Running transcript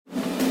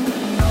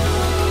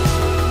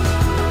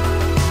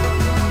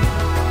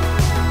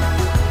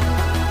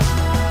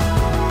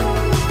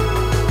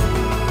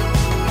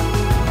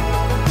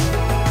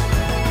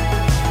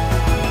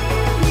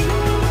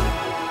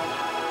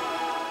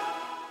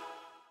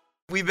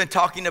We've been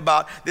talking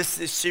about this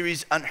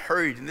series,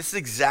 Unhurried, and this is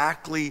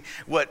exactly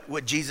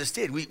what Jesus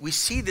did. We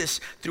see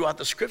this throughout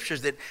the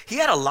scriptures, that he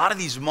had a lot of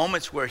these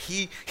moments where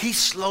he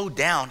slowed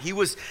down. He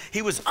was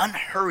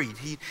unhurried.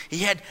 He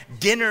had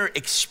dinner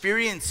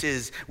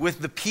experiences with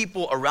the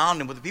people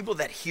around him, with the people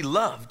that he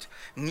loved.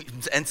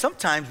 And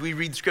sometimes we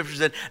read scriptures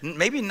that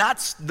maybe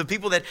not the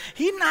people that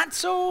he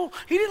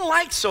didn't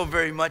like so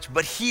very much,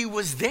 but he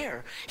was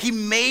there. He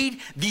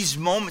made these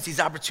moments, these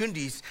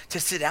opportunities to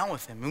sit down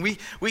with him. And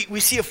we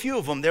see a few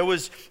of them. There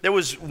was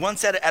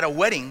once at a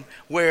wedding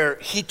where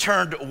he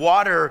turned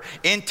water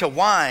into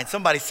wine.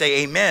 Somebody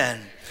say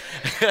amen.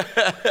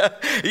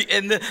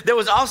 And there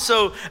was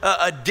also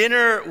a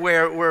dinner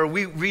where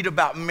we read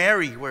about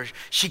Mary, where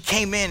she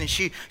came in and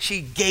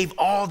she gave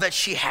all that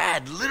she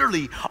had,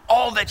 literally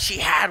all that she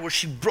had, where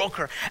she broke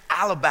her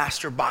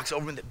alabaster box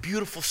over in the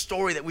beautiful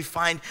story that we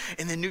find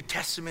in the New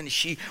Testament. And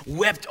she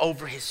wept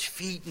over his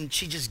feet and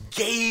she just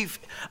gave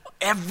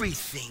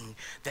everything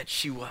that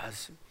she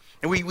was.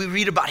 And we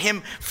read about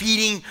him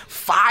feeding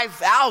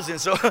 5,000.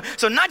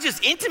 So not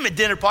just intimate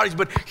dinner parties,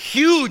 but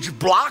huge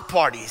block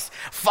parties.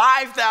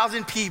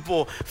 5,000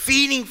 people,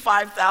 feeding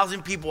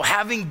 5,000 people,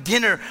 having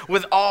dinner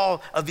with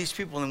all of these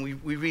people. And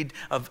we read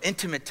of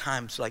intimate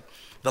times like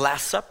the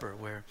Last Supper,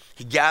 where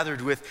he gathered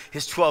with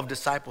his 12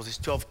 disciples, his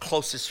 12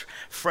 closest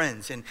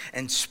friends,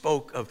 and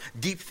spoke of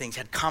deep things,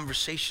 had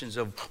conversations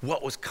of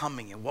what was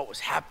coming and what was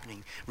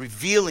happening,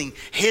 revealing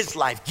his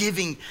life,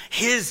 giving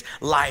his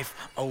life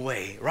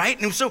away, right?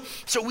 And so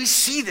we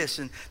see this,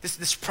 and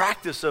this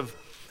practice of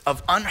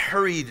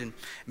unhurried and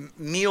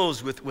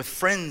meals with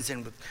friends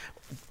and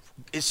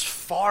is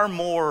far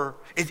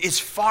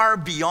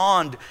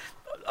beyond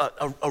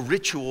a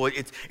ritual.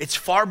 It's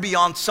far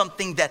beyond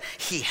something that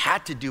he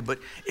had to do, but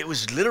it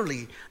was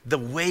literally the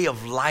way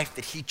of life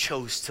that he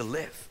chose to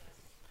live.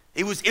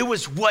 It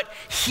was what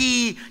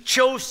he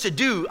chose to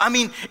do. I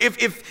mean,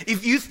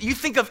 if you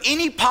think of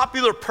any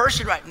popular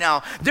person right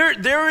now, there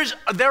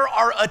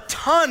are a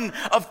ton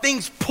of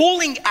things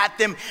pulling at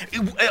them,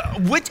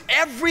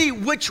 every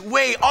which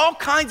way, all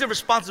kinds of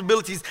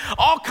responsibilities,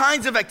 all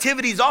kinds of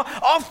activities,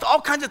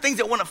 all kinds of things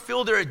that want to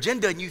fill their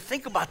agenda. And you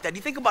think about that.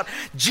 You think about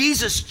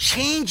Jesus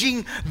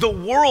changing the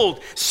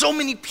world. So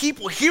many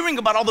people hearing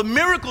about all the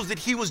miracles that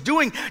he was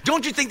doing.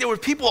 Don't you think there were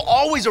people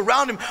always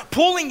around him,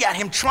 pulling at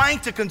him, trying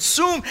to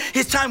consume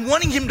his time,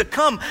 wanting him to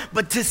come?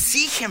 But to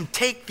see him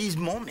take these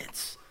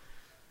moments,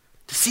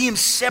 to see him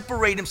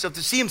separate himself,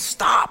 to see him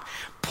stop,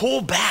 pull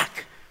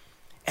back,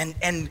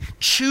 and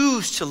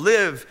choose to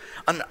live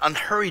an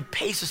unhurried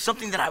pace is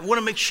something that I want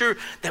to make sure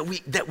that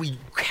we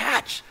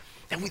catch,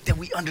 that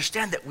we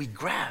understand, that we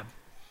grab.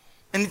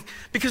 And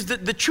because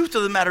the truth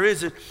of the matter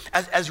is that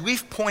as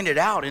we've pointed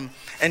out, and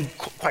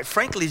quite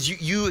frankly, as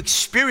you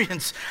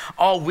experience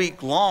all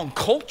week long,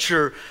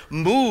 culture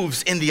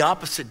moves in the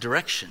opposite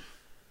direction.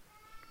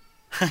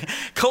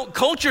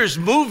 Culture is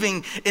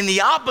moving in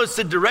the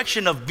opposite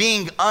direction of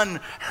being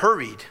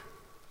unhurried.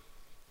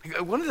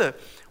 One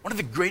of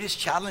the greatest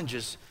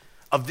challenges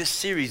of this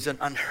series,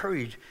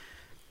 Unhurried,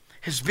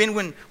 has been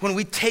when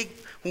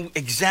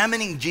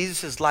examining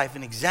Jesus' life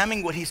and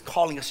examining what he's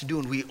calling us to do,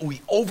 and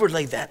we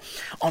overlay that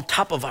on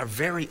top of our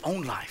very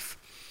own life.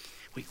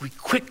 We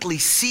quickly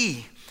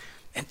see,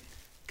 and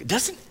it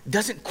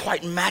doesn't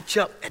quite match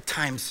up at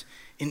times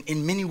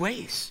in many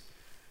ways.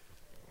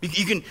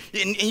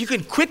 You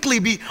can quickly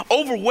be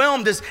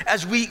overwhelmed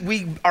as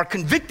we are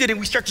convicted and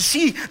we start to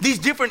see these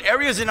different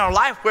areas in our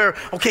life where,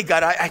 okay,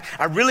 God,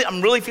 I'm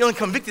really feeling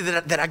convicted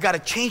that I got to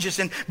change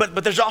this.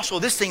 But there's also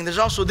this thing, there's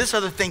also this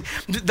other thing.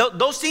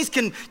 Those things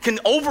can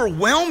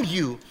overwhelm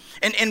you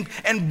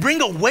and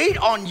bring a weight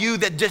on you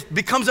that just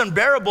becomes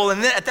unbearable.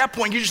 And then at that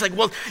point, you're just like,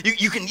 well,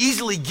 you can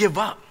easily give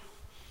up.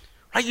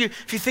 Right?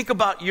 If you think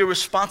about your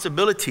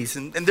responsibilities,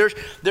 and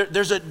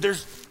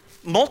there's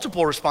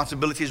multiple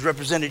responsibilities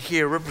represented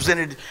here,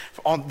 represented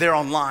there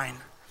online.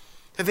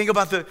 And think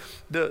about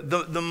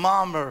the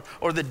mom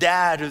or the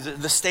dad, or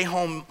the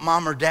stay-home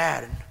mom or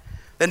dad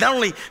that not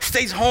only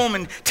stays home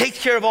and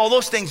takes care of all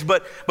those things,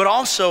 but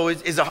also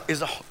is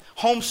a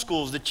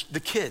homeschools the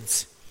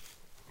kids.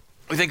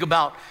 We think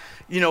about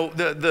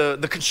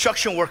the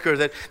construction worker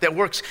that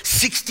works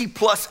 60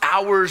 plus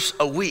hours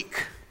a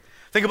week.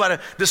 Think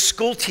about the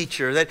school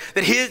teacher that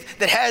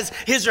has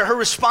his or her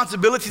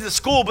responsibilities at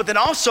school, but then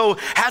also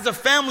has a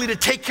family to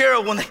take care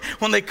of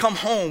when they come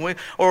home,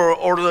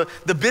 or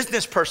the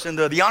business person,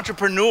 the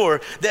entrepreneur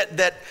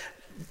that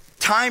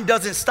time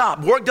doesn't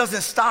stop, work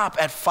doesn't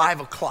stop at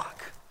 5 o'clock.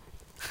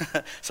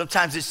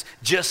 Sometimes it's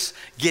just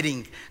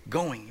getting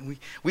going.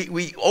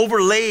 We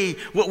overlay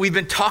what we've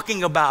been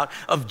talking about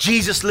of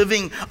Jesus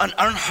living an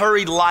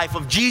unhurried life,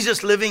 of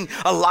Jesus living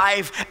a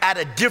life at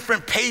a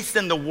different pace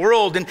than the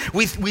world. And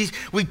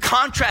we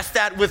contrast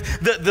that with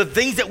the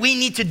things that we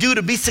need to do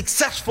to be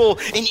successful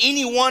in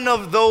any one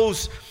of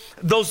those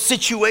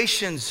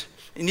situations,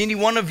 in any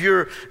one of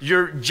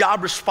your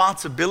job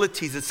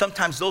responsibilities. And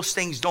sometimes those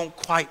things don't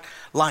quite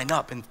line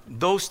up, and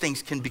those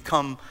things can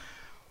become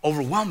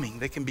overwhelming.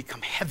 They can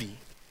become heavy.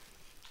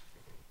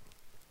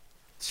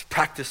 This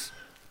practice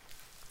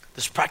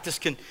This practice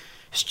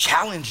has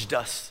challenged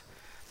us.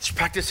 This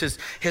practice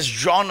has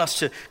drawn us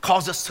to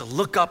cause us to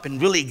look up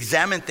and really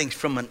examine things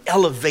from an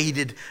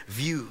elevated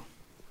view.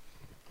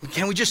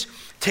 Can we just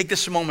take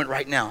this moment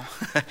right now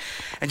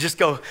and just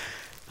go,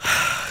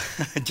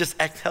 just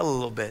exhale a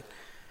little bit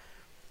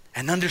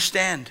and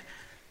understand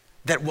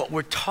that what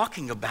we're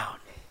talking about,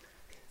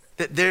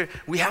 that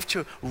we have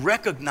to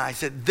recognize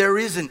that there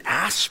is an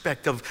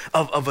aspect of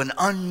an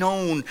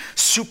unknown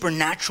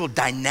supernatural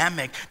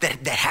dynamic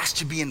that has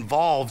to be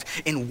involved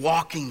in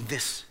walking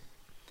this.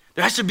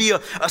 There has to be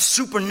a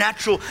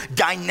supernatural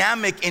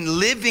dynamic in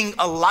living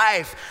a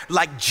life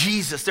like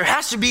Jesus. There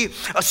has to be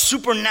a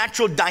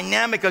supernatural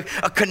dynamic,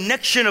 a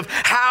connection of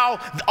how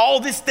all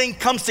this thing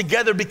comes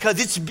together, because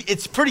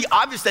it's pretty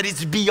obvious that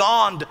it's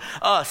beyond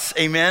us,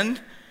 amen?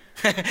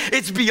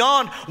 It's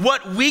beyond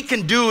what we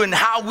can do and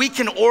how we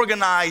can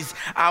organize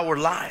our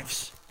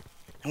lives.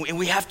 And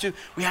we have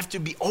to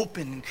be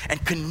open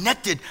and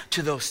connected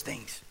to those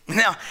things.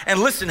 Now, and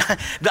listen,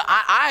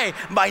 I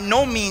by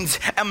no means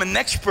am an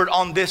expert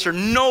on this or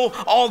know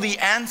all the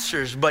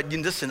answers, but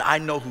listen, I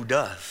know who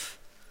does.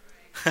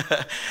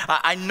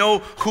 I know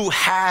who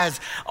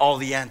has all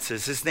the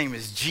answers. His name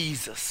is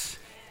Jesus.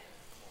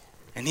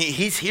 And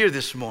he's here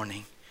this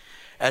morning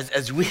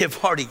as we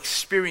have already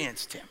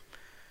experienced him.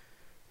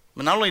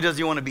 But not only does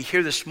he want to be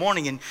here this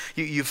morning, and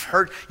you've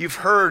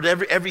heard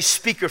every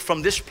speaker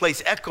from this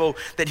place echo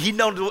that he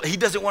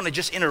doesn't want to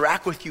just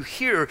interact with you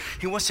here.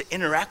 He wants to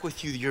interact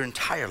with you your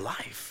entire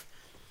life.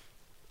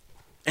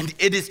 And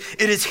it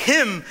is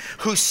him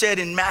who said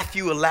in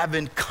Matthew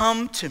 11,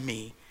 "Come to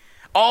me,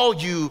 all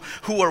you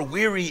who are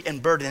weary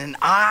and burdened, and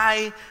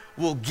I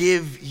will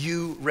give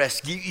you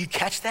rest." You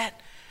catch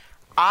that?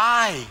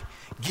 I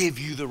give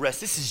you the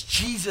rest. This is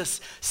Jesus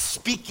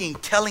speaking,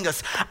 telling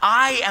us,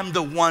 I am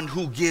the one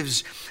who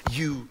gives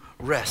you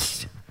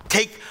rest.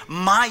 Take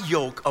my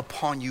yoke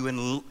upon you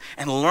and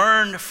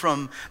learn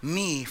from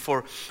me,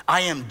 for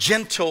I am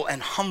gentle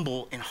and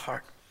humble in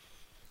heart.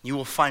 You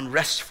will find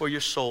rest for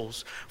your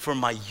souls, for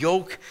my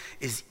yoke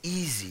is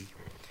easy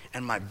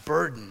and my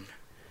burden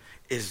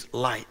is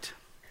light.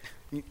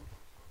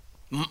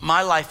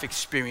 My life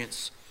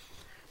experience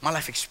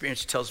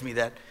tells me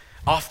that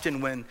often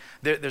when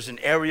there's an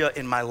area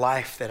in my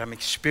life that I'm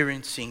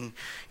experiencing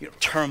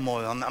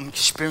turmoil, I'm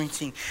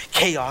experiencing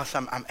chaos,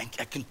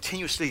 I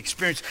continuously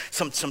experience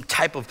some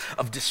type of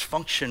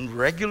dysfunction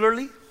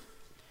regularly,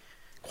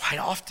 quite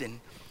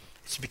often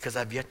it's because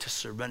I've yet to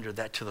surrender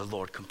that to the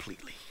Lord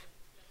completely.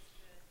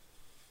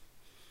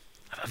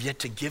 I've yet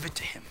to give it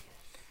to him.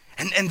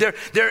 And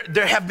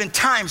there have been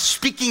times,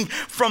 speaking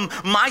from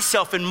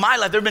myself in my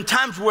life, there have been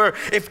times where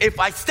if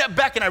I step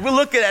back and I really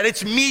look at it,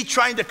 it's me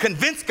trying to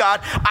convince God,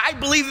 I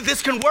believe that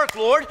this can work,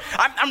 Lord.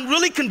 I'm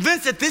really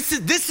convinced that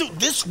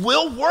this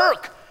will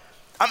work.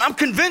 I'm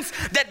convinced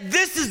that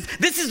this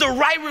is the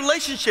right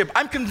relationship.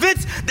 I'm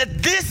convinced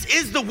that this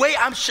is the way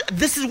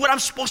this is what I'm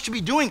supposed to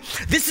be doing.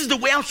 This is the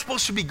way I'm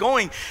supposed to be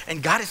going.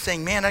 And God is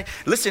saying, man,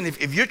 listen,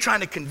 if you're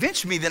trying to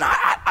convince me, then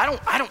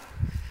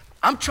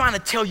I'm trying to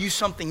tell you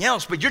something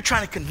else, but you're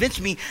trying to convince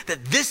me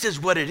that this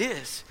is what it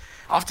is.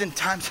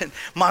 Oftentimes in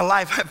my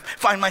life, I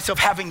find myself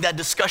having that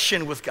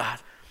discussion with God.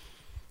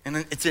 And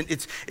then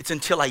it's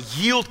until I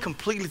yield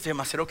completely to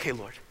him. I said, okay,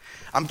 Lord,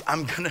 I'm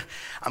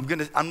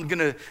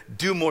gonna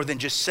do more than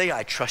just say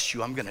I trust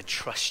you. I'm gonna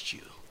trust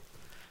you.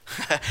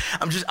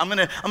 I'm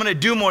gonna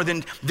do more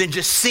than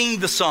just sing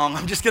the song.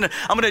 I'm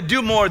gonna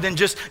do more than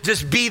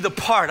just be the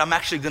part. I'm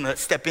actually gonna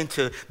step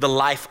into the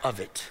life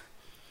of it.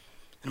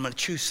 And I'm going to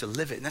choose to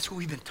live it. And that's what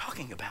we've been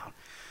talking about.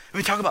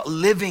 We talk about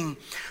living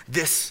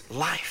this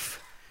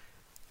life.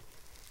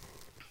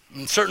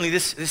 And certainly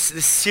this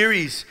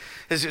series,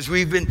 as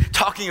we've been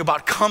talking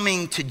about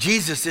coming to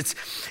Jesus,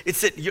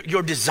 it's that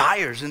your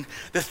desires and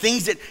the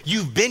things that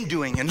you've been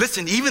doing. And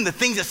listen, even the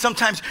things that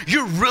sometimes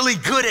you're really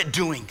good at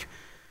doing.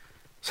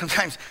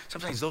 Sometimes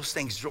those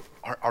things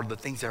are the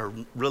things that are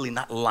really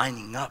not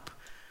lining up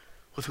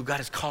with who God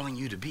is calling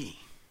you to be.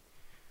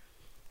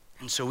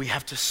 And so we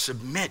have to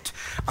submit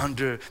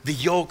under the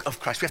yoke of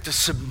Christ. We have to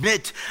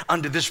submit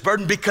under this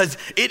burden because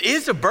it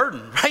is a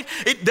burden, right?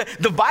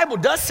 The Bible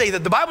does say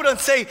that. The Bible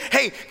doesn't say,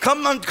 hey,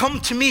 come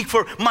to me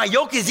for my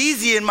yoke is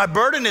easy and my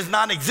burden is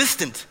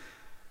non-existent,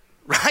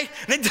 right?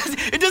 And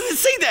it doesn't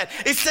say that.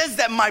 It says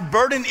that my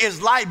burden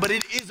is light, but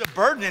it is a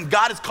burden and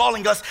God is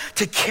calling us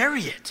to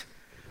carry it.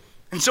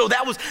 And so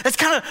that's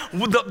kind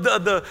of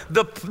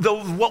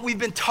the what we've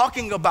been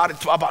talking about.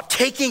 It's about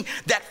taking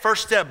that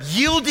first step,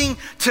 yielding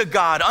to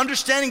God,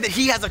 understanding that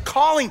he has a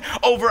calling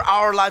over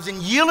our lives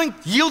and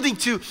yielding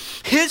to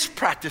his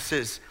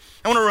practices.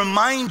 I want to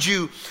remind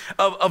you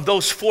of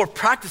those 4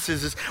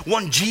 practices.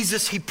 One,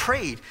 Jesus, he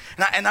prayed.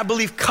 And I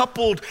believe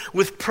coupled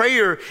with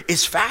prayer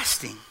is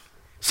fasting.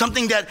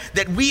 Something that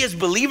we as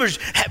believers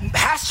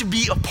has to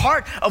be a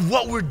part of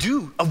what we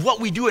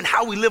do and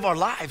how we live our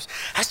lives.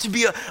 Has to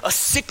be a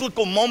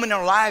cyclical moment in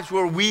our lives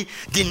where we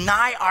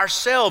deny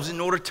ourselves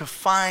in order to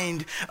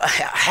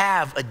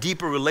have a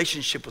deeper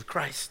relationship with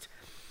Christ.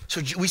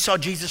 So we saw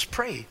Jesus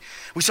pray.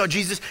 We saw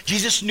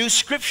Jesus knew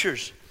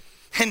scriptures.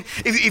 And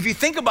if you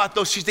think about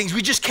those two things,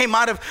 we just came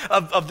out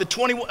of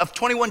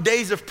 21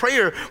 days of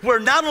prayer, where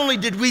not only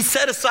did we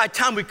set aside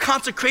time, we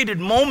consecrated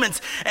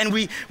moments, and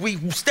we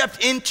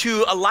stepped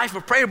into a life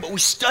of prayer, but we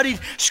studied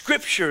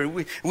scripture.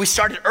 We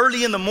started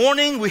early in the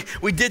morning.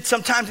 We did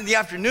sometimes in the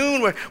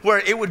afternoon where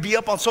it would be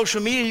up on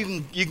social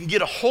media. You can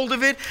get a hold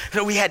of it.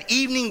 So we had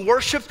evening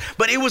worship,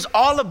 but it was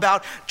all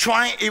about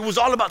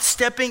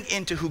stepping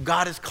into who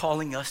God is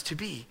calling us to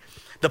be.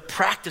 The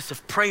practice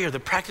of prayer, the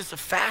practice of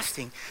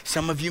fasting.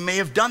 Some of you may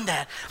have done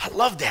that. I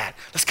love that.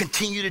 Let's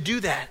continue to do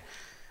that.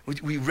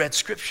 We read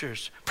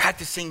scriptures,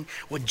 practicing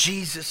what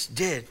Jesus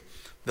did.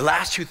 The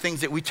last two things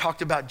that we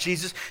talked about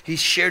Jesus, he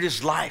shared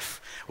his life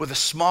with a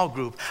small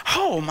group.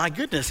 Oh my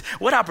goodness,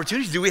 what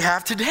opportunities do we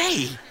have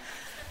today?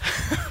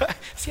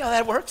 See how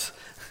that works?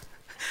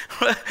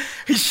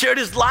 He shared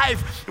his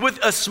life with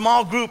a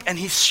small group and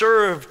he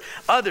served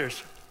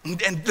others.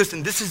 And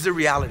listen, this is the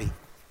reality.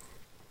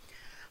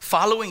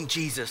 Following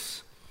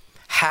Jesus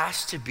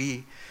has to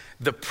be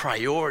the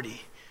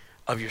priority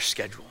of your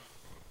schedule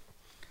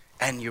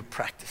and your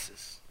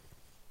practices.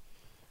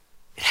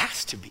 It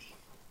has to be.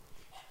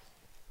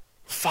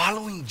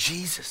 Following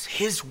Jesus,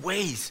 his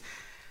ways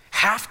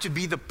have to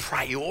be the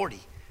priority.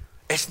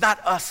 It's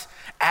not us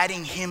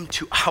adding him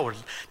to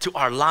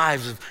our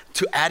lives,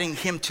 to adding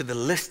him to the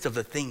list of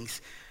the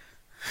things.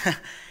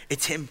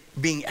 It's him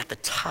being at the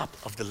top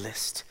of the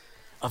list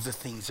of the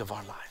things of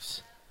our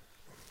lives.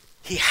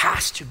 He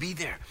has to be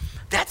there.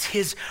 That's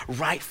his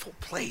rightful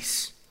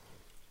place.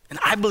 And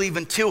I believe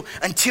until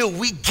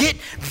we get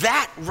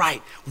that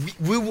right,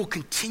 we will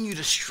continue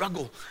to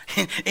struggle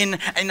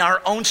in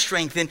our own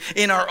strength and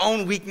in our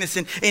own weakness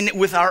and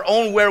with our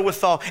own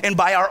wherewithal and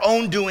by our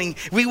own doing.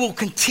 We will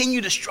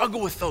continue to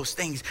struggle with those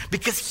things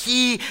because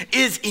he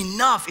is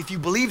enough. If you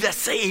believe that,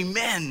 say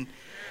amen.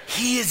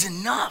 He is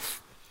enough.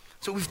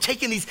 So we've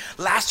taken these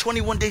last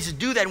 21 days to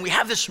do that, and we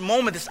have this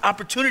moment, this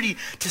opportunity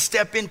to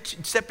step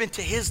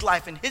into his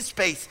life and his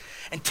space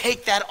and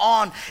take that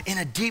on in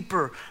a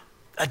deeper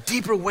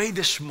way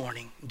this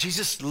morning.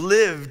 Jesus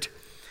lived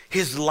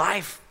his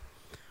life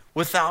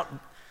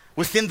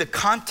within the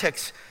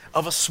context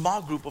of a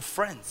small group of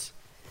friends.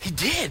 He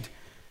did.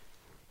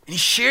 And he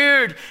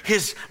shared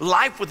his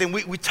life with them.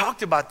 We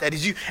talked about that.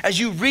 As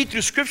you read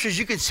through scriptures,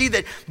 you can see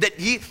that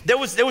there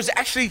was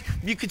actually,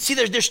 you could see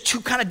there's two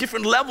kind of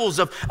different levels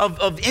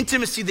of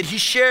intimacy that he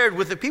shared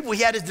with the people.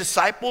 He had his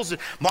disciples,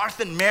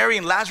 Martha and Mary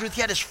and Lazarus.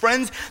 He had his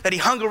friends that he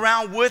hung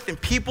around with and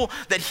people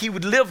that he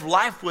would live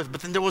life with.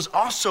 But then there was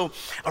also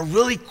a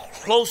really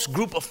close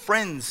group of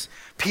friends,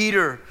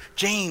 Peter,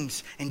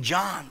 James, and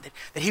John,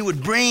 that he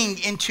would bring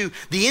into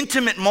the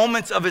intimate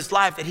moments of his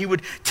life, that he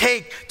would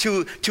take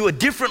to a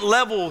different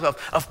level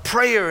of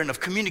prayer and of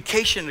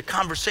communication and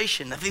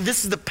conversation. I think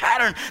this is the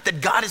pattern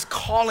that God is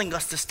calling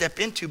us to step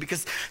into,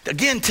 because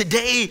again,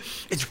 today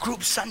it's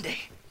Group Sunday.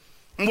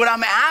 And what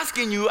I'm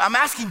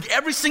asking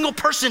every single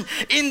person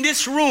in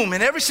this room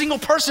and every single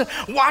person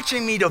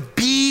watching me to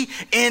be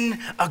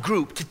in a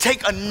group, to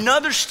take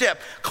another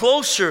step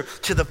closer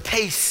to the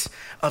pace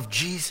of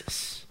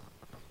Jesus.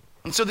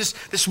 And so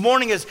this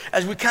morning,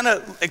 as we kind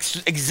of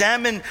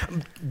examine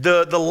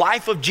the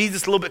life of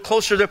Jesus a little bit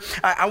closer,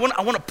 I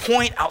want to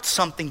point out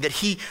something that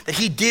he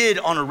did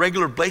on a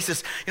regular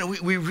basis. You know,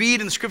 we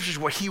read in the scriptures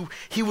where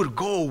he would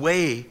go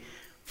away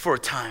for a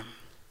time.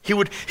 He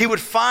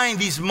would find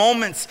these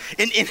moments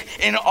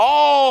in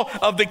all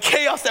of the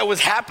chaos that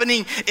was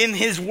happening in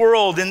his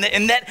world, in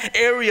that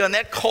area, in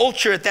that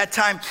culture at that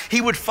time.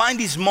 He would find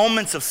these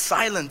moments of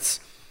silence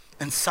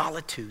and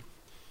solitude.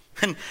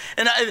 And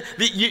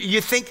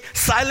you think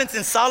silence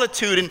and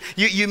solitude, and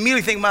you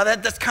immediately think about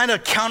that. That's kind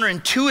of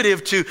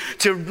counterintuitive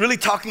to really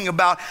talking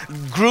about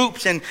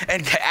groups and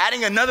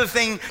adding another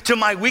thing to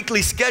my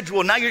weekly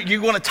schedule. Now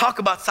you're going to talk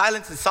about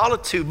silence and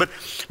solitude, but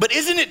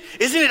isn't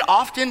it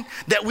often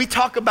that we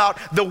talk about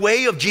the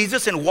way of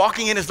Jesus and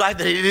walking in his life,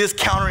 that it is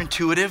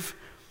counterintuitive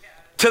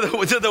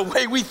to the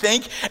way we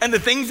think and the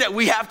things that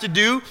we have to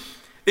do?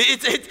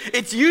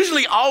 It's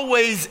usually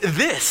always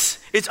this.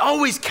 It's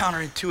always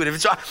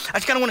counterintuitive. So I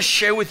just kind of want to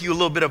share with you a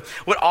little bit of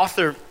what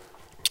author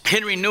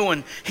Henry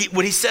Nouwen,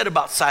 what he said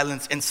about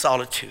silence and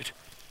solitude.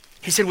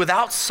 He said,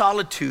 without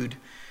solitude,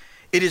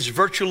 it is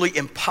virtually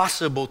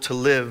impossible to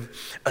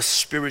live a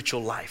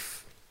spiritual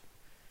life.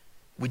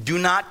 We do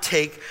not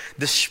take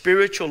the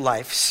spiritual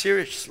life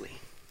seriously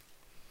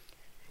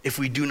if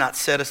we do not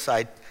set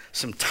aside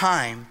some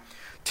time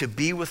to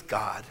be with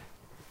God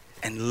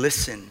and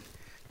listen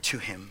to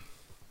him.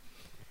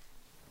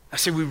 I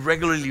say we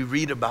regularly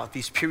read about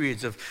these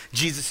periods of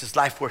Jesus'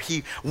 life where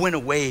he went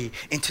away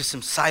into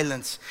some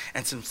silence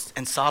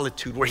and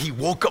solitude, where he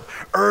woke up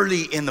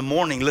early in the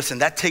morning. Listen,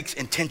 that takes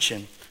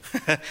intention.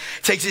 It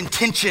takes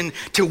intention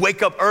to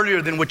wake up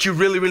earlier than what you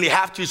really, really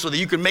have to, so that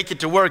you can make it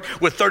to work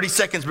with 30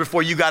 seconds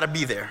before you got to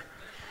be there.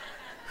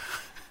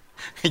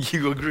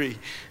 You agree?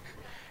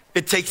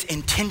 It takes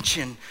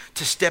intention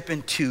to step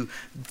into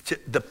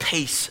the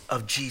pace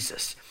of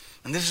Jesus.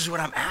 And this is what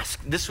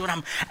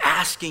I'm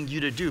asking you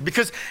to do,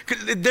 because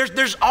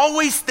there's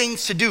always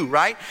things to do,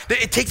 right?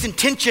 It takes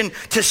intention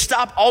to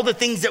stop all the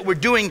things that we're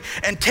doing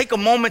and take a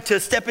moment to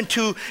step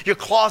into your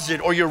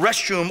closet or your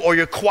restroom or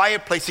your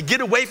quiet place, to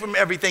get away from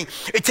everything.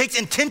 It takes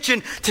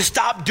intention to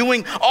stop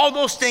doing all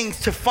those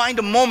things, to find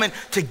a moment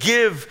to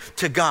give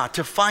to God,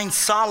 to find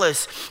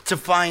solace, to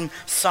find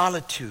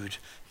solitude,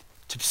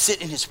 to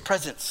sit in his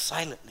presence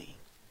silently.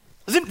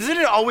 Doesn't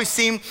it always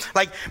seem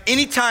like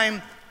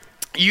anytime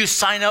you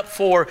sign up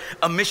for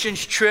a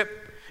missions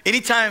trip,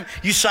 anytime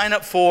you sign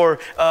up for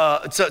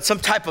some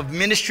type of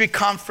ministry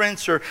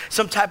conference or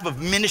some type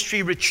of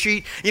ministry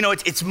retreat, you know,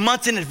 it's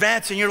months in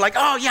advance and you're like,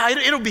 oh yeah,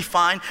 it'll be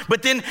fine.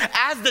 But then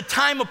as the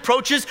time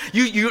approaches,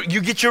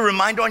 you get your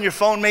reminder on your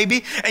phone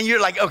maybe, and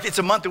you're like, okay, it's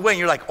a month away, and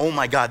you're like, oh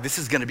my God, this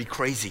is gonna be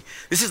crazy.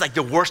 This is like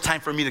the worst time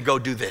for me to go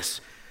do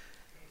this.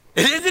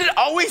 Doesn't it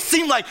always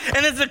seem like,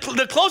 and as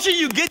the closer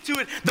you get to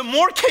it, the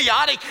more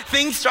chaotic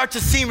things start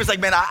to seem. It's like,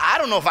 man, I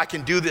don't know if I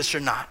can do this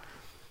or not.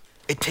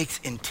 It takes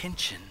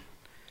intention.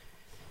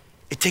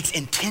 It takes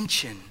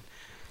intention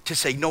to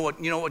say, you know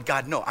what,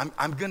 God, no,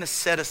 I'm gonna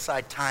set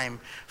aside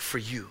time for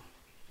you.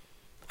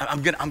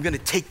 I'm gonna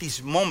take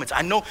these moments.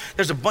 I know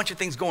there's a bunch of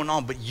things going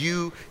on, but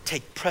you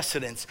take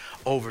precedence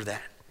over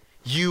that.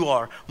 You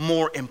are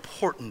more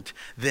important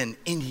than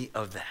any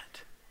of that.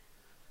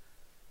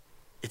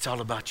 It's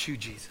all about you,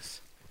 Jesus.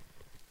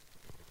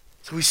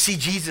 So we see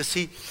Jesus,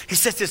 he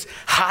sets this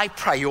high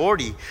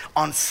priority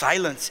on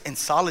silence and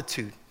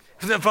solitude.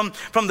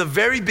 From the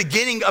very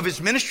beginning of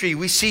his ministry,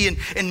 we see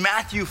in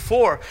Matthew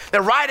 4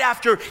 that right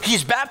after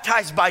he's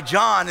baptized by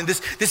John, and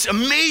this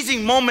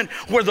amazing moment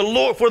where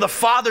the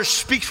Father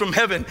speaks from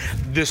heaven,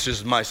 this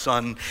is my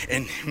Son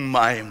in whom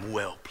I am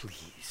well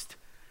pleased.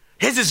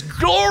 He has this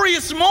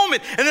glorious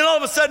moment, and then all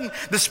of a sudden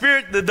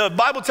the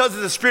Bible tells us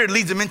the Spirit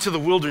leads him into the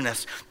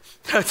wilderness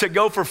to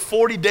go for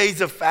 40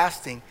 days of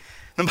fasting.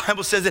 The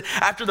Bible says that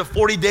after the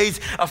 40 days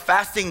of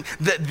fasting,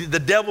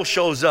 the devil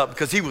shows up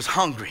because he was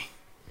hungry.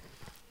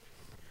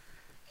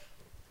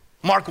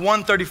 Mark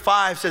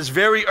 1:35 says,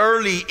 very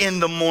early in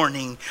the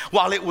morning,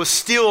 while it was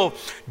still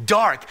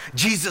dark,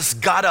 Jesus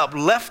got up,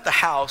 left the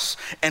house,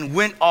 and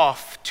went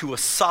off to a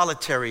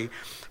solitary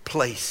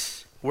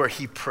place where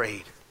he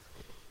prayed.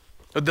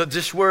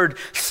 This word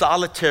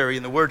solitary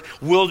and the word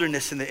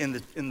wilderness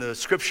in the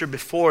scripture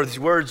before, these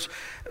words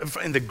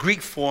in the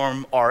Greek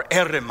form are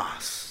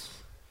eremas,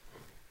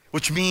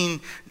 which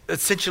mean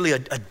essentially a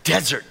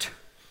desert,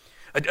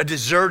 a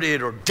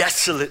deserted or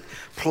desolate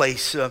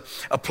place, a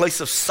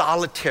place of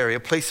solitary, a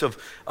place of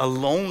a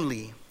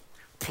lonely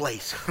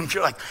place.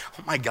 You're like,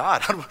 oh my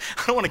God, I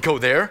don't want to go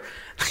there.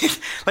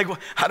 Like,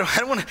 I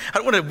don't want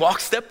to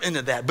step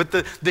into that. But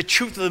the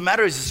truth of the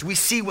matter is we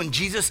see when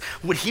Jesus,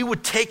 when he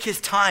would take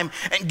his time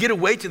and get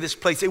away to this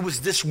place, it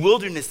was this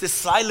wilderness, this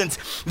silence,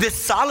 this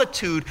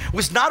solitude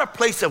was not a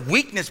place of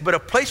weakness, but a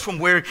place from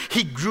where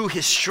he grew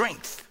his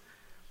strength.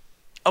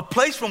 A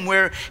place from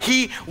where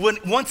he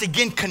once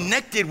again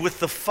connected with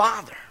the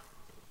Father.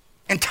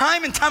 And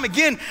time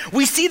again,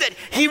 we see that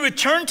he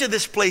returned to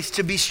this place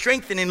to be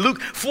strengthened. In Luke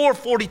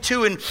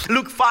 4:42 and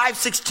Luke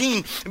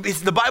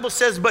 5:16, the Bible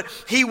says, but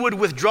he would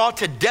withdraw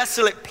to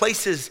desolate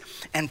places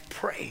and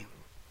pray.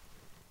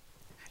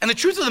 And the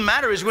truth of the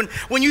matter is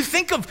when you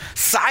think of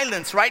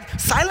silence, right?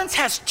 Silence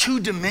has two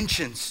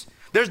dimensions.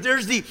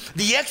 There's the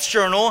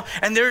external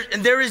and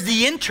there is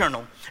the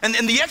internal. And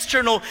the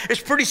external is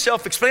pretty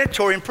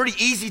self-explanatory and pretty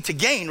easy to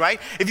gain, right?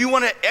 If you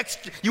want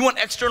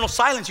external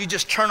silence, you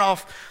just turn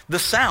off the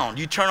sound.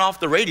 You turn off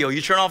the radio.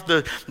 You turn off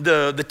the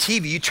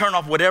TV. You turn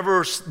off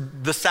whatever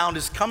the sound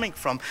is coming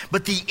from.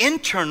 But the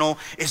internal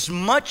is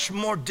much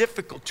more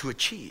difficult to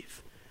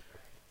achieve.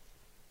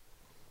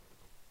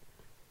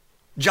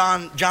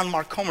 John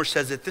Mark Comer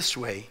says it this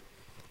way,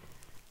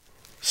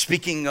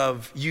 speaking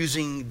of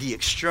using the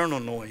external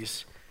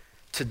noise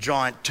to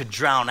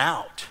drown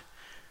out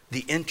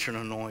the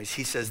internal noise.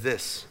 He says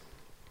this: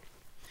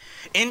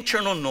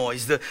 internal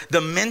noise,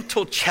 the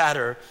mental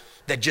chatter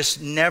that just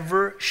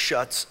never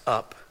shuts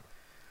up,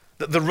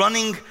 the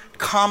running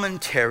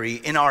commentary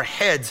in our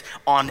heads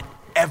on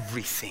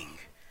everything,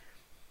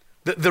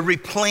 the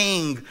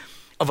replaying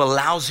of a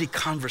lousy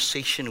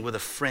conversation with a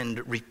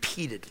friend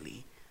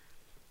repeatedly,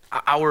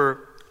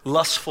 our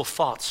lustful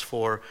thoughts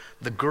for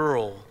the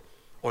girl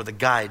or the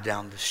guy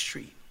down the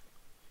street,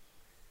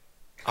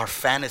 our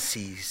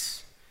fantasies,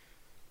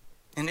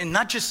 and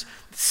not just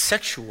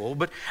sexual,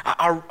 but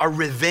our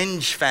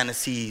revenge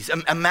fantasies.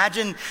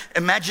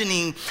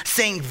 Imagining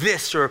saying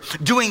this or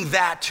doing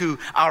that to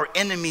our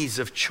enemies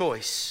of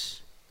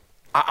choice.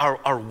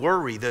 Our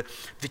worry, the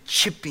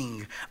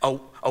chipping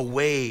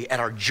away at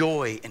our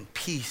joy and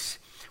peace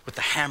with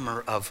the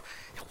hammer of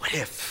what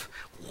ifs.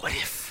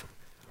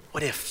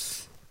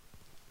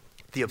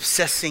 The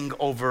obsessing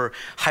over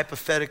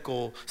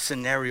hypothetical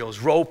scenarios,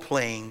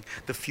 role-playing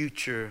the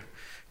future,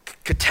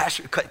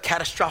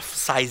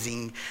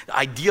 catastrophizing,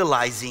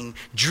 idealizing,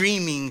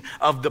 dreaming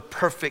of the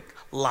perfect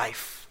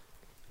life,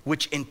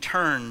 which in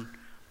turn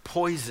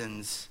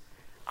poisons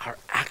our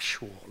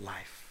actual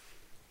life.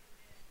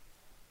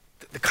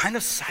 The kind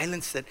of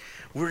silence that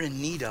we're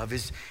in need of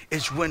is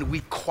when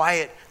we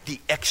quiet the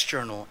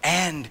external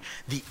and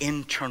the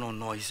internal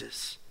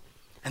noises.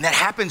 And that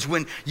happens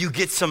when you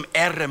get some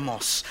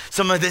eremos,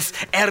 some of this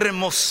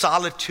eremos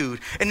solitude.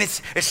 And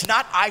it's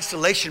not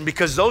isolation,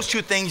 because those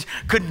two things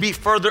could be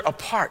further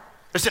apart.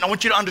 Listen, I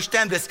want you to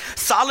understand this.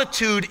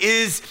 Solitude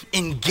is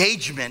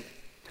engagement.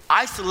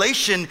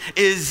 Isolation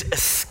is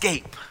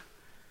escape.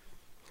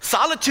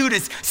 Solitude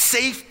is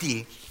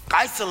safety.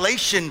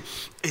 Isolation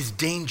is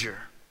danger.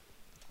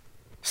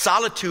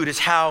 Solitude is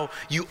how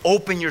you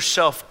open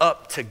yourself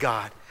up to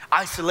God.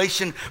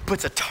 Isolation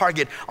puts a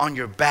target on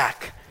your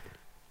back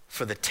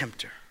for the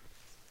tempter.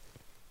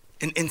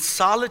 In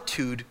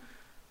solitude,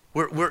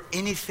 we're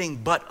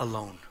anything but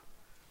alone.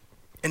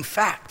 In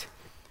fact,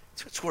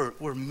 it's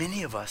where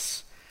many of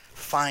us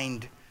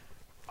find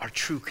our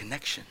true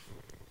connection.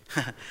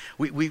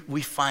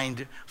 we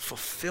find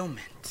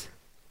fulfillment.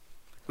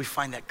 We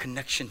find that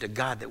connection to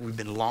God that we've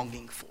been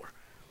longing for.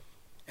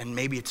 And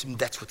maybe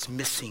that's what's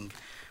missing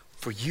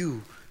for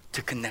you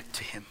to connect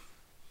to him.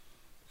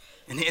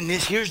 And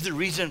here's the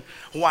reason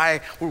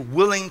why we're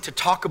willing to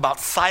talk about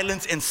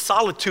silence and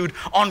solitude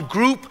on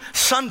Group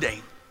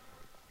Sunday.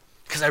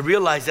 Because I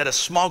realize that a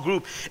small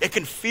group, it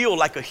can feel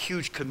like a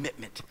huge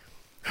commitment.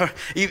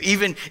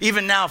 Even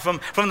now, from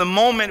the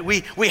moment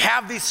we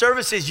have these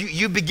services,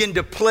 you begin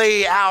to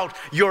play out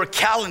your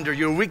calendar,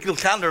 your weekly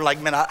calendar, like,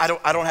 man, I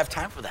don't have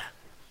time for that.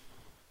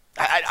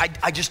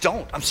 I just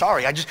don't. I'm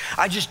sorry. I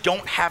just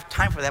don't have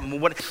time for that.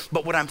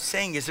 But what I'm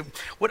saying is,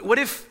 what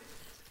if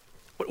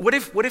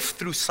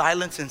through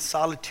silence and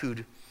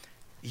solitude,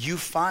 you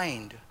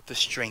find the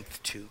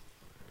strength to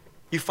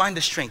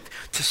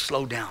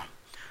slow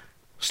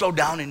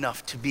down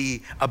enough to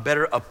be a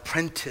better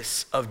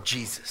apprentice of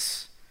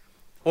Jesus?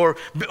 Or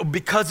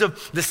because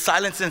of the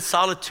silence and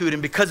solitude,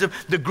 and because of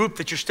the group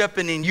that you're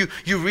stepping in, you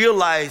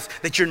realize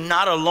that you're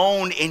not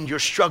alone in your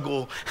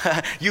struggle.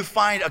 You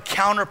find a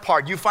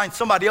counterpart. You find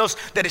somebody else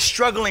that is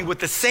struggling with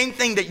the same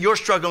thing that you're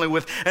struggling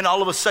with, and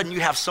all of a sudden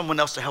you have someone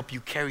else to help you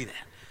carry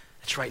that.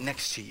 That's right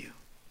next to you.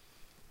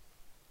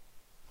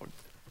 Or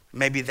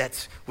maybe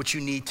that's what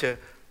you need to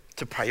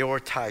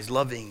prioritize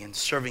loving and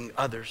serving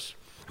others,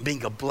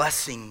 being a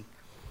blessing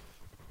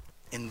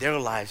in their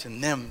lives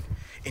and them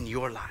in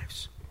your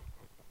lives.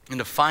 And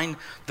to find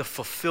the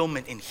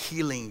fulfillment and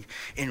healing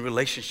in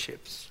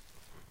relationships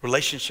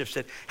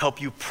that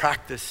help you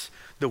practice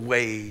the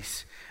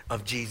ways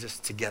of Jesus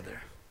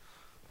together.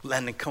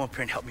 Landon, come up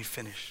here and help me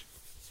finish.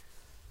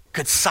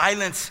 Could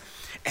silence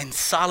and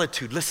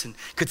solitude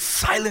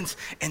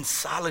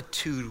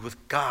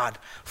with God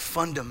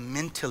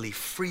fundamentally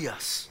free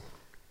us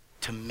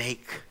to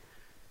make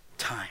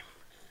time?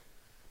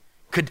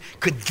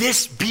 Could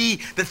this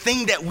be the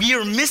thing that we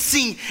are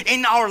missing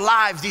in our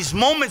lives? These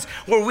moments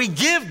where we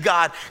give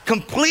God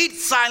complete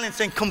silence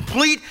and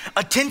complete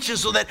attention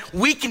so that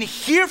we can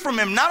hear from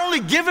him. Not only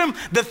give him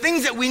the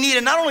things that we need,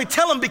 and not only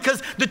tell him,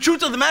 because the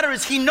truth of the matter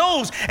is he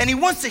knows and he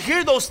wants to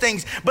hear those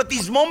things. But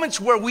these moments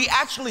where we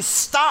actually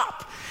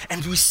stop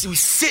and we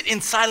sit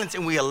in silence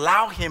and we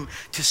allow him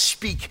to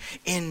speak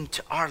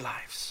into our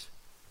lives.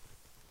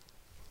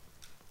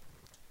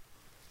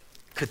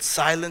 Could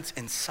silence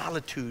and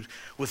solitude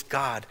with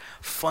God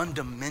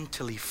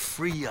fundamentally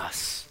free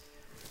us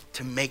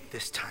to make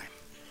this time?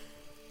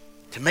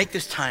 To make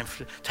this time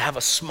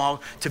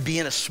to be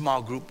in a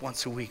small group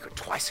once a week or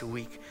twice a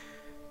week.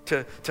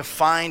 To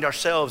find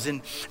ourselves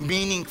in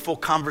meaningful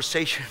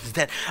conversations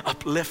that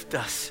uplift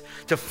us.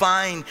 To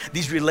find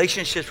these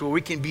relationships where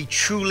we can be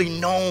truly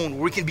known,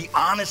 where we can be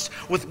honest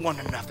with one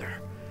another.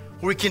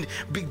 We can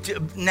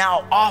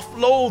now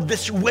offload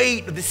this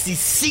weight, these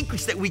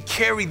secrets that we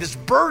carry, these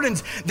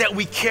burdens that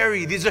we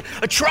carry, these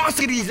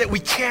atrocities that we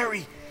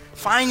carry.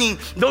 Finding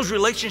those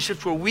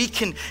relationships where we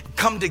can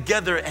come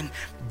together and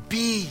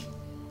be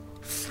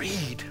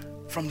freed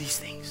from these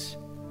things.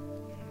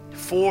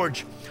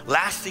 Forge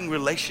lasting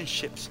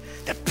relationships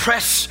that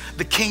press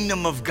the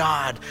kingdom of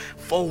God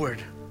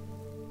forward.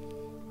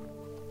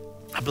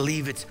 I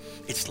believe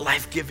it's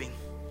life-giving.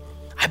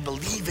 I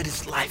believe it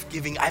is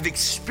life-giving. I've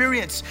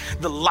experienced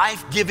the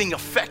life-giving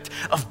effect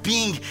of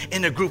being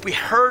in a group. We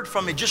heard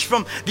from it just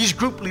from these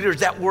group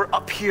leaders that were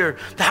up here,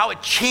 how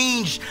it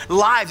changed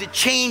lives, it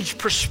changed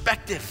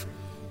perspective.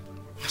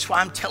 That's why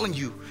I'm telling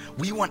you,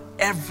 we want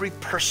every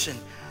person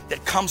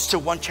that comes to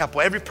One Chapel,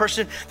 every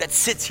person that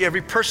sits here,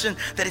 every person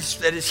that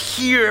is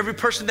here, every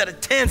person that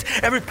attends,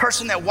 every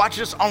person that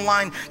watches us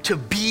online to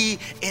be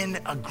in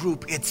a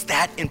group. It's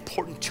that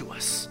important to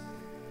us.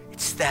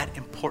 It's that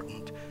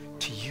important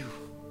to you.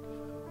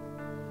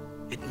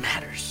 It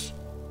matters.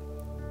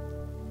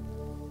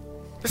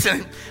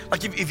 Listen,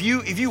 like if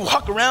you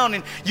walk around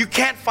and you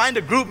can't find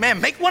a group, man,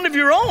 make one of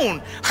your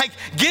own. Like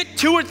get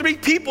 2 or 3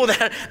 people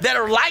that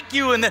are like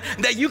you and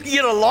that you can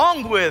get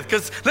along with.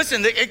 Because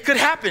listen, it could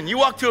happen. You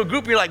walk to a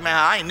group, you're like, man,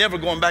 I ain't never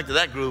going back to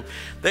that group.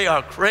 They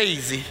are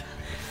crazy.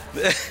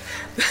 That's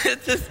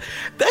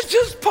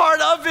just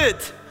part of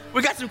it.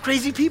 We got some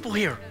crazy people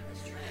here.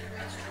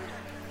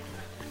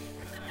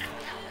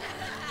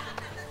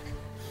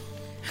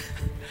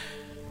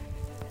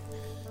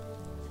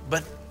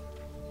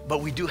 But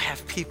we do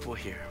have people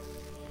here.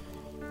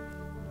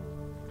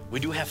 We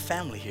do have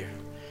family here.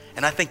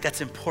 And I think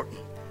that's important.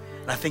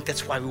 And I think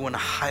that's why we want to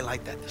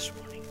highlight that this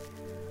morning.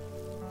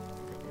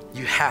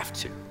 You have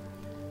to.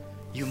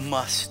 You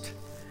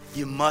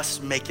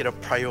must make it a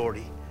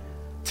priority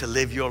to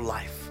live your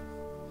life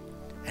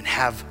and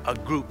have a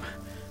group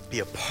be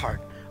a part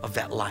of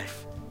that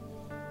life.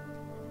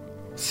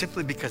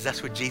 Simply because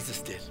that's what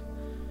Jesus did.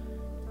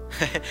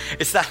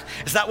 It's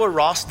not what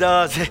Ross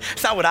does.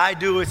 It's not what I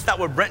do. It's not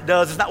what Brent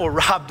does. It's not what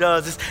Rob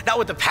does. It's not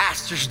what the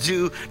pastors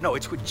do. No,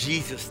 it's what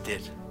Jesus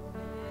did.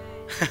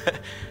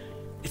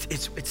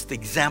 It's the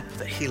example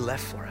that he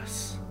left for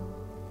us.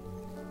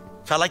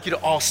 So I'd like you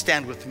to all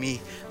stand with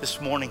me this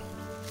morning.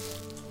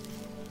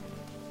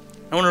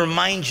 I want to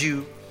remind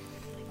you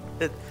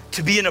that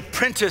to be an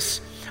apprentice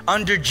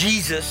under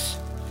Jesus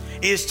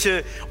is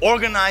to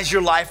organize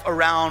your life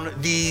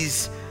around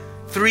these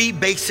 3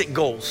 basic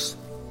goals.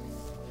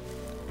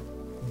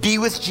 Be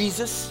with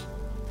Jesus,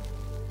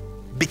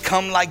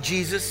 become like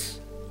Jesus,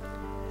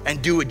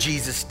 and do what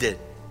Jesus did.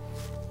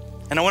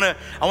 And I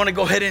want to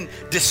go ahead and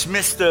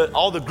dismiss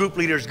all the group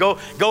leaders. Go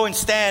and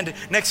stand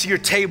next to your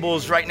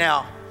tables right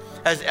now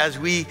as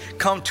we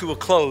come to a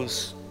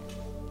close.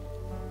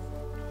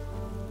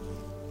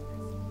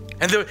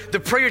 And the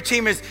prayer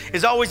team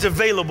is always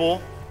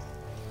available.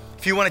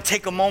 If you want to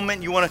take a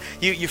moment,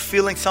 you're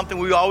feeling something,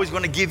 we always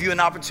want to give you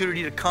an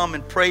opportunity to come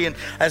and pray. And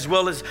as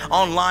well as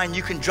online,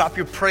 you can drop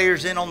your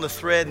prayers in on the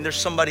thread, and there's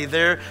somebody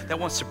there that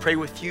wants to pray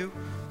with you.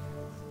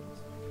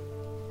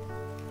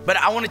 But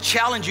I want to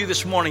challenge you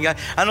this morning.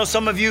 I know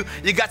some of you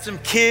got some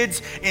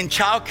kids in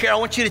childcare. I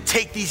want you to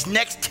take these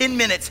next 10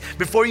 minutes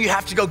before you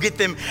have to go get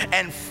them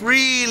and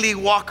freely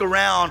walk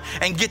around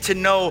and get to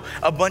know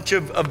a bunch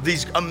of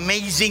these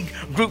amazing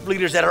group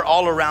leaders that are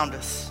all around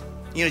us.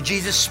 You know,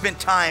 Jesus spent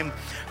time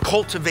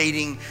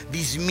cultivating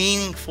these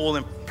meaningful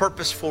and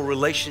purposeful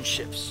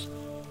relationships.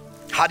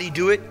 How did he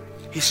do it?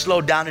 He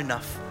slowed down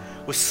enough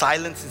with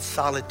silence and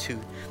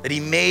solitude that he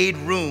made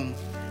room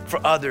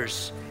for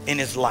others in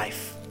his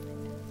life.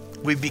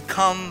 We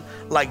become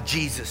like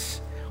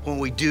Jesus when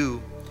we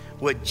do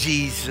what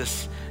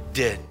Jesus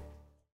did.